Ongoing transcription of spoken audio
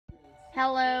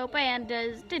Hello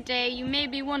pandas. Today you may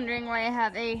be wondering why I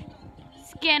have a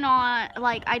skin on,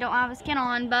 like I don't have a skin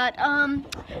on, but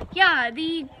yeah,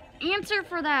 the answer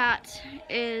for that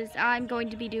is I'm going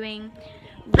to be doing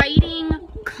rating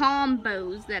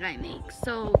combos that I make.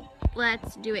 So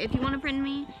let's do it. If you want to friend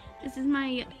me, this is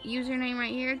my username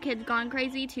right here, Kids Gone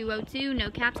Crazy 202,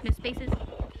 no caps, no spaces.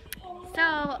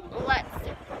 So let's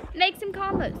make some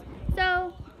combos.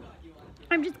 So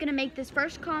I'm just gonna make this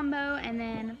first combo and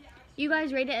then you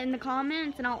guys rate it in the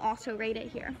comments and I'll also rate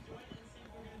it here.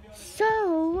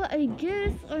 So I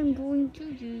guess I'm going to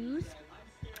use,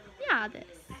 this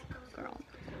girl.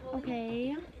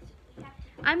 Okay.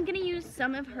 I'm gonna use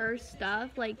some of her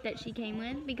stuff like that she came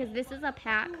with because this is a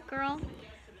pack girl.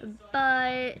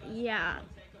 But yeah.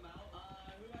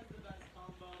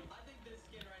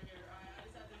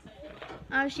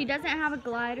 She doesn't have a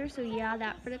glider, so yeah,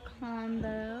 that for the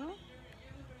combo.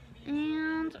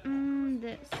 And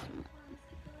this one.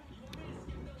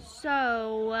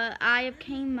 So I have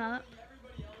came up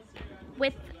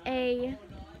with a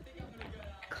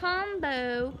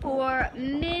combo for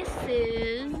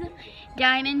Mrs.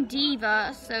 Diamond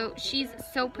Diva. So she's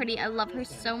so pretty. I love her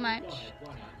so much.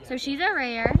 So she's a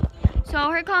rare.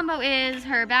 So her combo is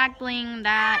her back bling,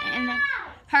 that, and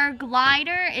her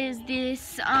glider is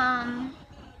this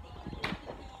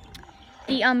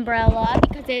the umbrella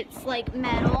because it's like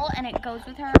metal and it goes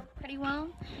with her pretty well.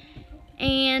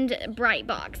 And bright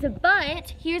box.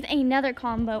 But here's another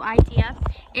combo idea.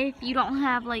 If you don't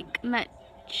have like much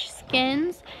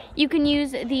skins, you can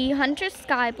use the Huntress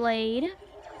Skyblade,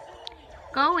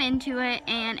 go into it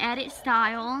and edit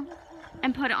style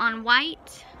and put it on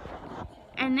white,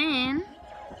 and then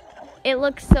it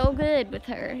looks so good with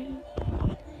her.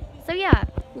 So yeah,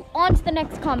 on to the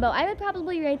next combo. I would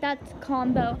probably rate that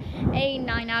combo a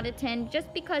 9 out of 10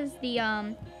 just because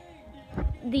the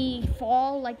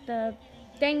fall, like the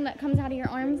thing that comes out of your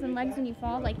arms and legs when you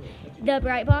fall, like the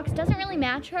bright box doesn't really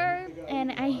match her,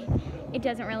 and it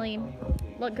doesn't really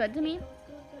look good to me.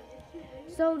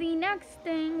 So the next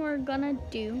thing we're gonna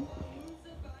do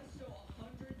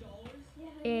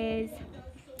is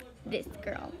this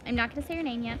girl. I'm not gonna say her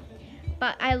name yet,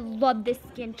 but I love this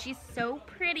skin. She's so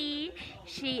pretty.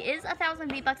 She is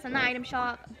 1,000 V-Bucks in the item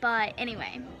shop, but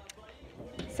anyway.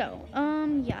 So,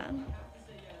 yeah.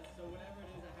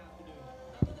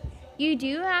 You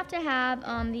do have to have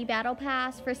the battle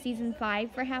pass for season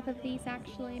 5 for half of these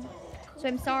actually. So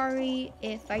I'm sorry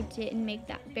if I didn't make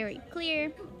that very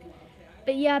clear.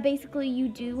 But yeah, basically you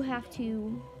do have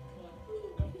to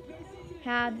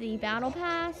have the battle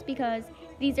pass because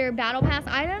these are battle pass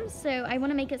items. So I want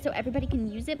to make it so everybody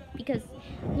can use it because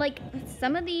like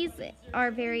some of these are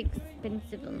very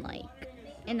expensive and like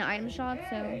in the item shop.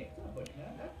 So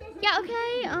yeah,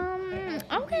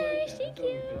 okay, she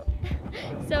cute.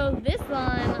 So this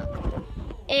one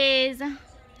is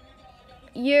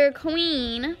your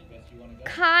queen,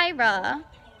 Kyra.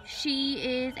 She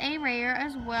is a rare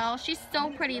as well. She's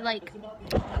so pretty, like,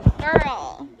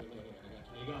 girl.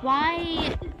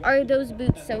 Why are those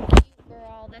boots so cute,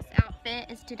 girl? This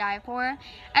outfit is to die for.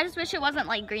 I just wish it wasn't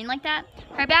like green like that.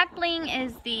 Her back bling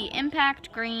is the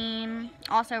impact green,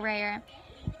 also rare.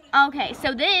 Okay,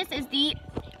 so this is the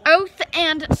Oath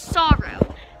and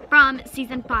Sorrow from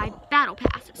season 5 battle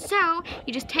pass. So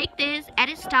you just take this,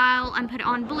 edit style, and put it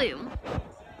on blue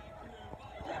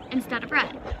instead of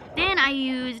red. Then I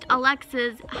used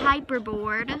Alexa's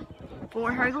hyperboard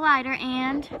for her glider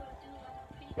and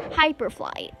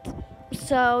hyperflight.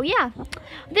 So yeah,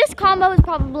 this combo is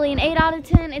probably an 8 out of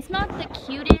 10. It's not the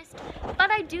cutest,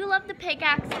 but I do love the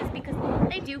pickaxes because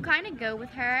they do kind of go with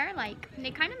her, like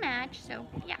they kind of match. So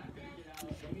yeah,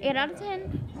 8 out of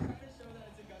 10.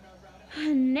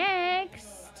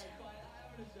 Next.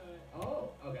 Oh,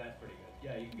 okay, that's pretty good.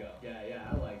 Yeah, you can go. Yeah,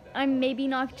 I like that. I'm maybe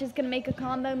not just gonna make a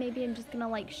combo. Maybe I'm just gonna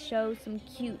like show some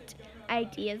cute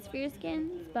ideas for your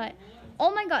skins. But oh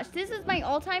my gosh, this is my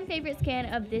all-time favorite skin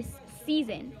of this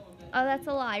season. Oh, that's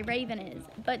a lie. Raven is.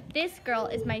 But this girl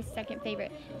is my second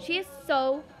favorite. She is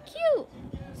so cute.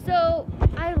 So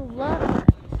I love her.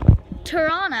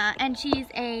 Tirana, and she's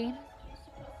a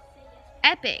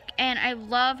epic, and I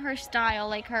love her style,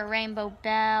 like her rainbow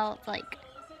belt, like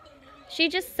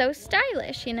she's just so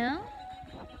stylish, you know.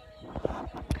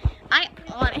 I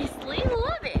honestly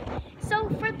love it. So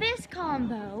for this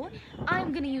combo,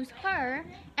 I'm gonna use her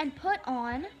and put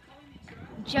on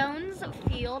Jones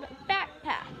Field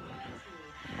backpack.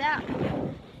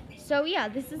 So yeah,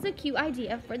 this is a cute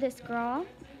idea for this girl.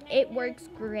 It works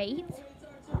great.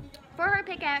 For her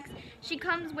pickaxe, she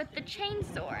comes with the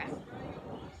chainsaw,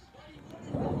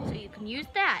 so you can use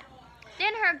that.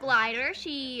 Then her glider,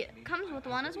 she comes with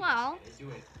one as well.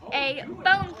 A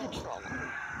bone patrol.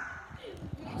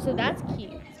 So that's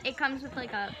cute. It comes with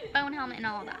like a bone helmet and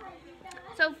all that.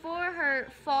 So for her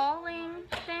falling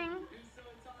thing,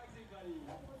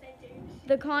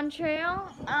 the contrail,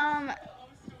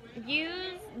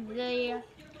 use the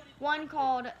one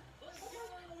called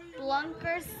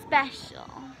Splunker Special.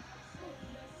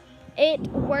 It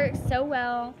works so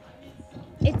well.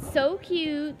 It's so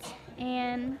cute,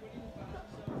 and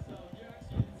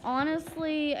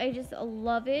honestly, I just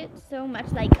love it so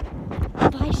much. Like,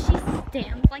 why she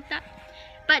stands like that.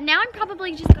 But now I'm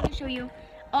probably just going to show you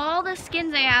all the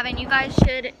skins I have, and you guys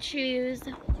should choose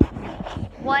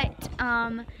what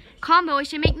combo I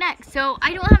should make next. So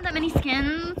I don't have that many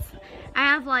skins. I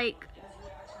have like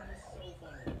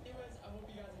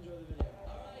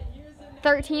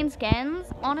 13 skins,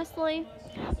 honestly.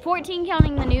 14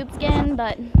 counting the noob skin,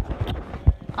 but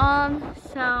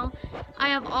so I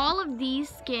have all of these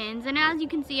skins, and as you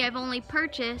can see, I've only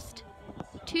purchased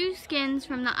 2 skins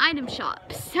from the item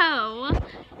shop. So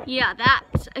yeah, that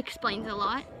explains a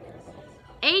lot.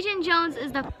 Agent Jones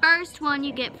is the first one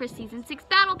you get for Season 6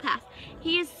 Battle Pass.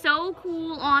 He is so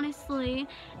cool, honestly,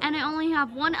 and I only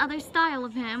have one other style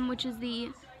of him, which is the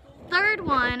 3rd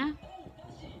one,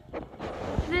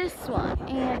 this one,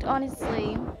 and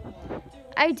honestly,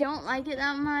 I don't like it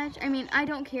that much. I mean, I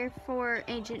don't care for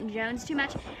Agent Jones too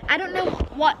much. I don't know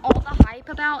what all the hype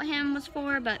about him was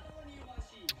for, but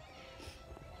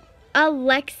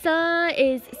Alexa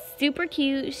is super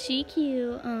cute.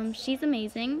 She's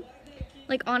amazing.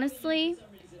 Like, honestly.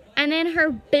 And then her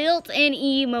built-in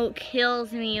emote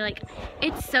kills me. Like,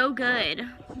 it's so good.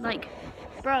 Like,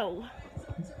 bro.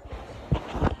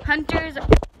 Hunter's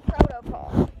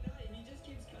Protocol.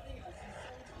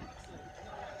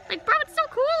 Like, bro, it's so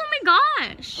cool. Oh my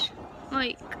gosh.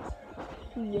 Like,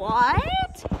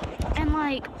 what? And,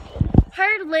 like,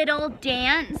 her little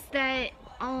dance that,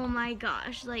 oh my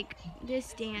gosh. Like,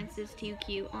 this dance is too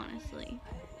cute, honestly.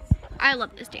 I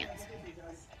love this dance.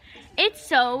 It's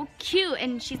so cute,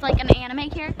 and she's like an anime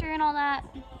character and all that.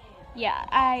 Yeah,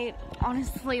 I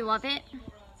honestly love it.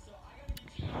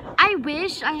 I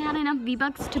wish I had enough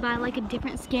V-Bucks to buy like a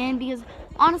different skin, because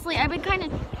honestly, I would kind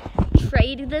of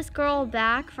trade this girl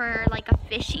back for like a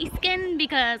fishy skin,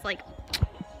 because like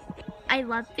I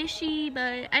love fishy,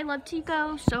 but I love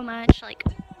Tico so much. Like,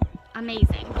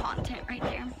 amazing content right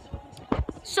there.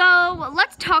 So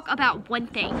let's talk about one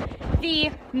thing, the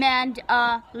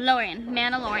Mandalorian.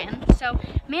 So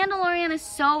Mandalorian is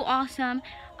so awesome.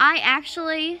 I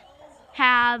actually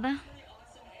have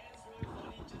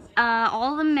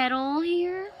all the metal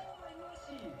here.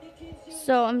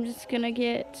 So I'm just gonna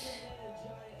get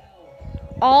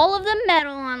all of the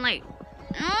metal on, like,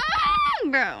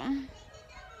 bro.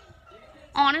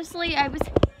 Honestly, I was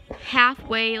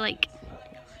halfway like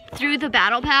through the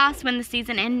battle pass when the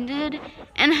season ended,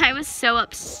 and I was so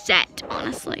upset,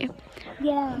 honestly.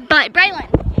 Yeah. But Braylon,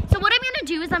 so what I'm gonna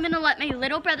do is I'm gonna let my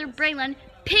little brother Braylon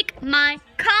pick my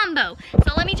combo.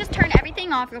 So let me just turn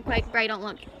everything off real quick. Bray, don't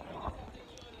look.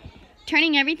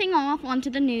 Turning everything off onto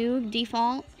the noob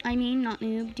default. I mean, not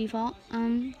noob, default.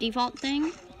 Default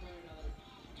thing.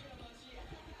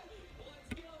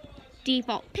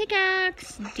 Default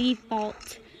pickaxe,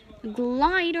 default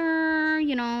glider,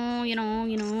 you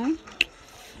know.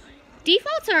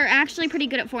 Defaults are actually pretty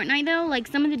good at Fortnite though. Like,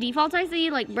 some of the defaults I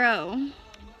see, like, bro,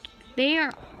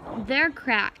 they're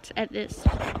cracked at this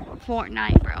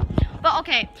Fortnite, bro. But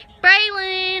okay,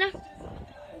 Braylon.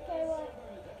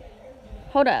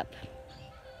 Hold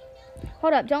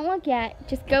up, don't look yet.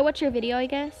 Just go watch your video, I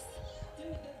guess.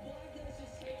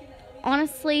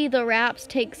 Honestly, the wraps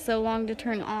take so long to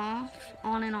turn off,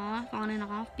 on and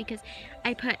off, because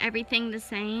I put everything the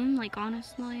same, like,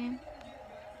 honestly.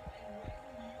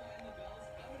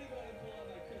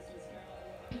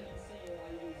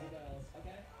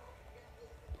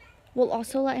 We'll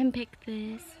also let him pick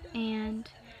this, and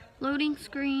loading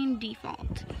screen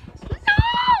default.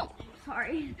 No!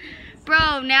 Sorry.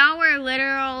 Bro, now we're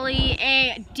literally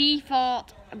a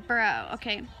default, bro.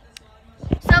 Okay.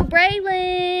 So,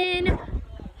 Braylon,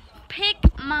 pick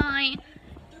my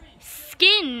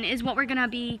skin is what we're gonna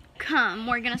become.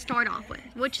 We're gonna start off with.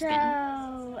 Which skin?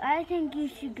 So, I think you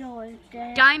should go with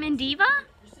that. Diamond Diva?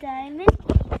 Diamond?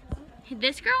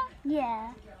 This girl?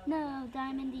 Yeah. No,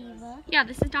 Diamond Diva. Yeah,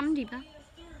 this is Diamond Diva.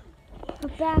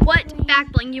 Black What bling.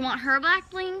 back bling? You want her black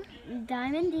bling?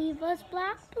 Diamond Diva's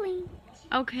black bling.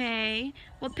 Okay.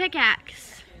 What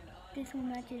pickaxe? This one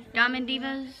matches. Diamond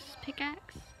Diva's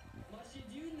pickaxe?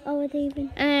 Oh, it's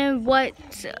even. And what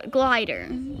glider?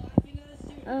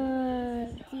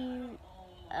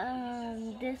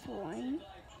 This one.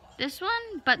 This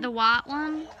one, but the white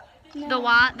one? No, The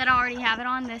white that I already have it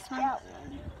on, this one? that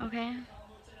one. Okay.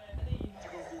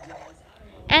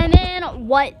 And then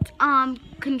what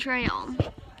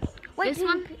contrail? Wait, This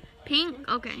one? Pink?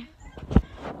 Okay.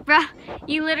 Bruh,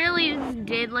 you literally just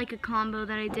did like a combo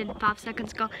that I did 5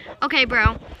 seconds ago. Okay,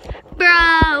 bro.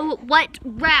 Bro, what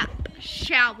rap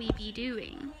shall we be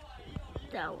doing?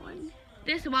 That one.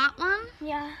 This white one?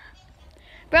 Yeah.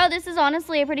 Bro, this is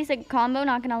honestly a pretty sick combo,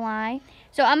 not gonna lie.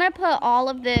 So I'm gonna put all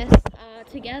of this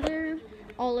together,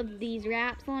 all of these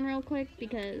wraps on real quick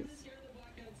because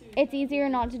it's easier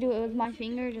not to do it with my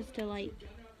finger, just to like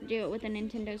do it with the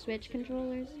Nintendo Switch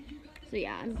controllers. So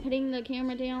yeah, I'm putting the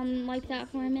camera down like that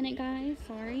for a minute, guys.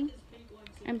 Sorry.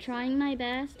 I'm trying my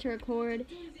best to record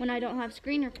when I don't have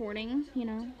screen recording, you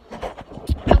know.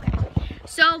 Okay.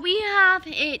 So we have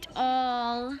it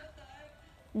all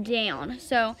down.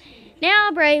 So now,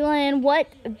 Braylon, what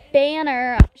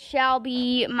banner shall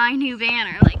be my new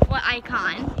banner? Like, what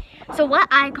icon? So what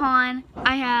icon?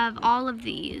 I have all of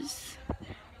these.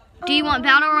 Do you want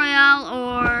Battle Royale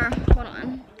or, hold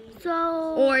on,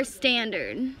 So. or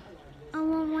Standard? I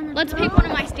want one of Let's those. pick one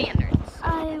of my standards.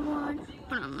 I want.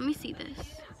 Hold on, let me see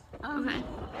this. Okay,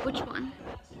 which one?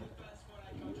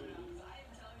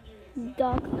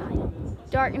 Dark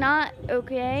Knight. Dark Knight,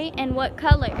 okay. And what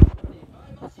color?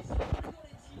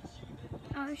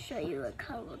 I'll show you a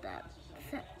color that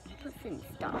puts in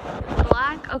stock.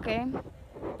 Black, okay.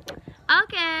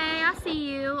 Okay, I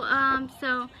see you.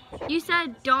 So you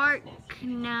said Dark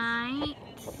Knight.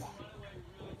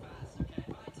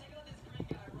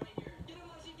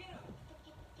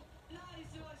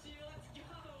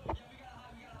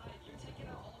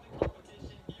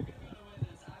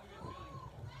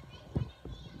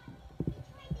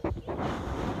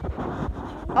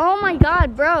 Oh my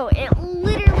god, bro, it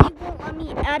literally won't let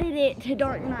me edit it to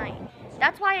Dark Knight.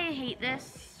 That's why I hate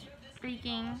this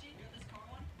freaking,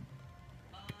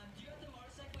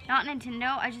 not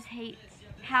Nintendo, I just hate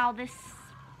how this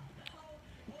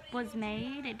was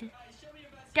made. It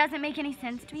doesn't make any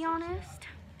sense, to be honest.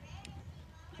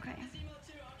 Okay.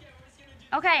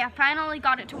 Okay, I finally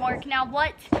got it to work. Now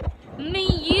what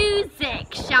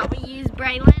music shall we use,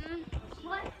 Braylon?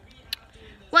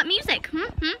 What music?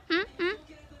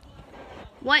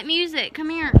 What music? Come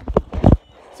here.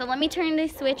 So let me turn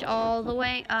this switch all the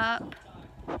way up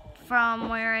from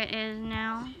where it is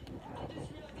now.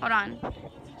 Hold on.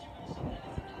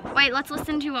 Wait, let's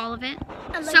listen to all of it.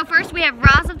 So first we have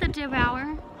Rise of the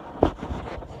Devourer.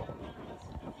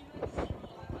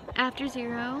 After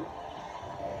Zero.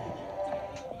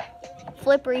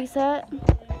 Flip Reset.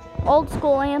 Old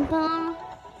School Anthem.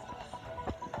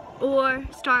 Or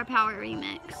Star Power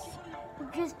Remix.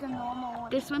 Just the normal one.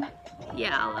 This one?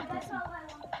 Yeah, I love this one.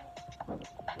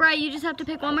 Bri, you just have to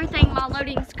pick one more thing while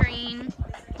loading screen.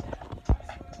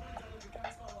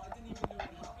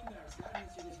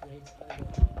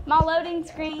 My loading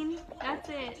screen. That's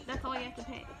it. That's all you have to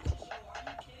pick.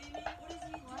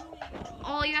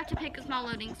 All you have to pick is my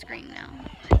loading screen now.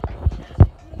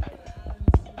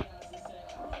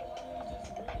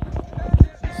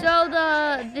 So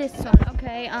this one,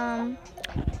 okay,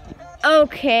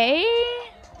 okay.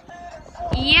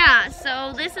 Yeah,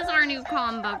 so this is our new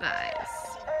combo, guys.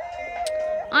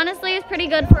 Honestly, it's pretty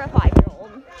good for a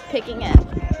 5-year-old picking it.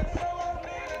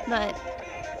 But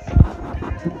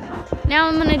now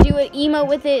I'm gonna do an emo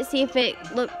with it, see if it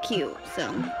look cute.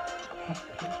 So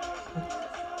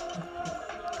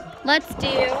let's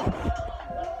do.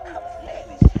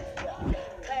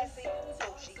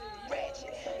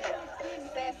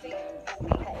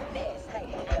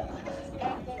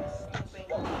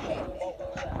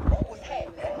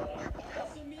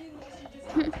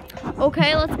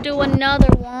 Okay, let's do another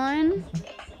one.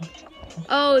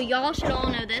 Oh, y'all should all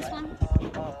know this one.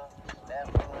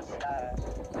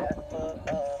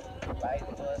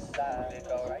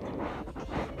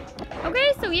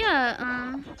 Okay, so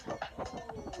yeah,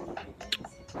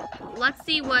 let's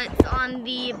see what's on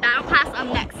the Battle Pass up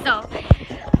next.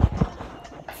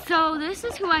 So this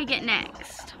is who I get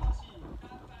next.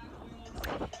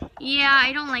 Yeah,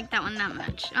 I don't like that one that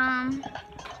much.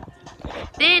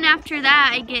 Then after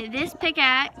that, I get this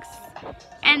pickaxe,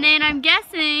 and then I'm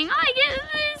guessing I get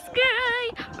this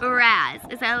guy. Raz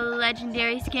is a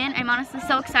legendary skin. I'm honestly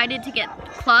so excited to get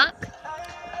Cluck,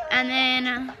 and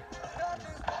then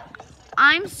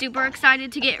I'm super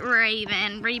excited to get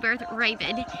Raven, Rebirth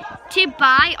Raven. To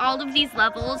buy all of these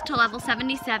levels to level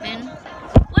 77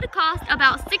 would cost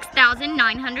about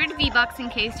 6,900 V-Bucks, in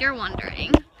case you're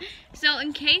wondering. So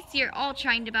in case you're all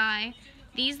trying to buy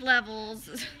these levels,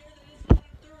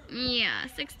 yeah,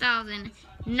 6,000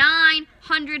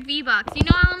 900 V-Bucks. You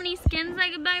know how many skins I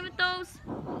could buy with those?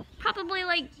 Probably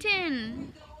like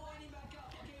 10.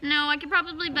 No, I could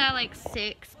probably buy like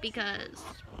 6 because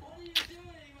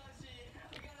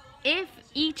if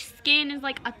each skin is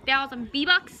like 1,000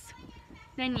 V-Bucks,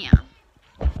 then yeah.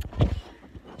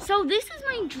 So this is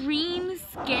my dream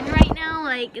skin right now,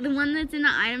 like the one that's in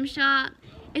the item shop.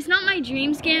 It's not my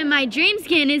dream skin. My dream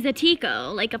skin is a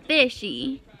Tico, like a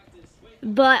fishy.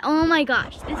 But oh my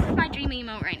gosh, this is my dream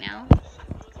emote right now.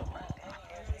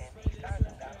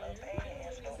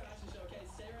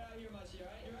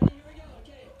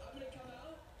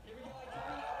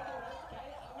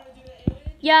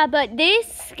 Yeah, but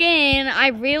this skin, I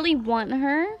really want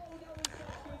her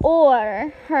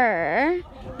or her.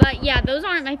 But yeah, those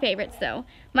aren't my favorites though.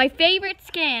 My favorite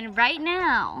skin right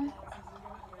now,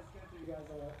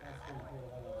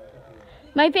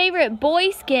 my favorite boy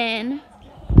skin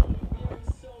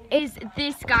is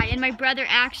this guy, and my brother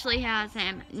actually has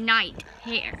him, Night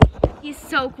Hair. He's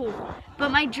so cool. But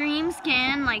my dream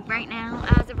skin, like right now,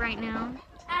 as of right now,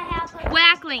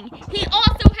 Wackling. He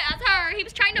also has her. He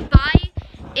was trying to buy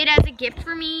it as a gift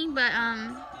for me, but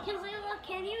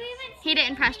he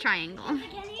didn't press triangle.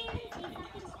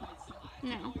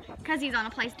 No, because he's on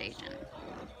a PlayStation.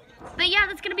 But yeah,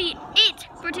 that's gonna be it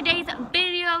for today's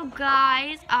video,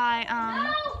 guys.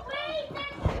 I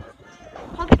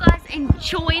hope you guys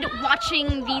enjoyed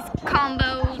watching these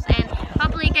combos, and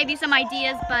hopefully it gave you some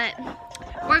ideas. But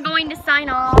we're going to sign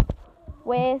off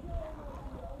with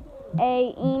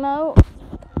a emote.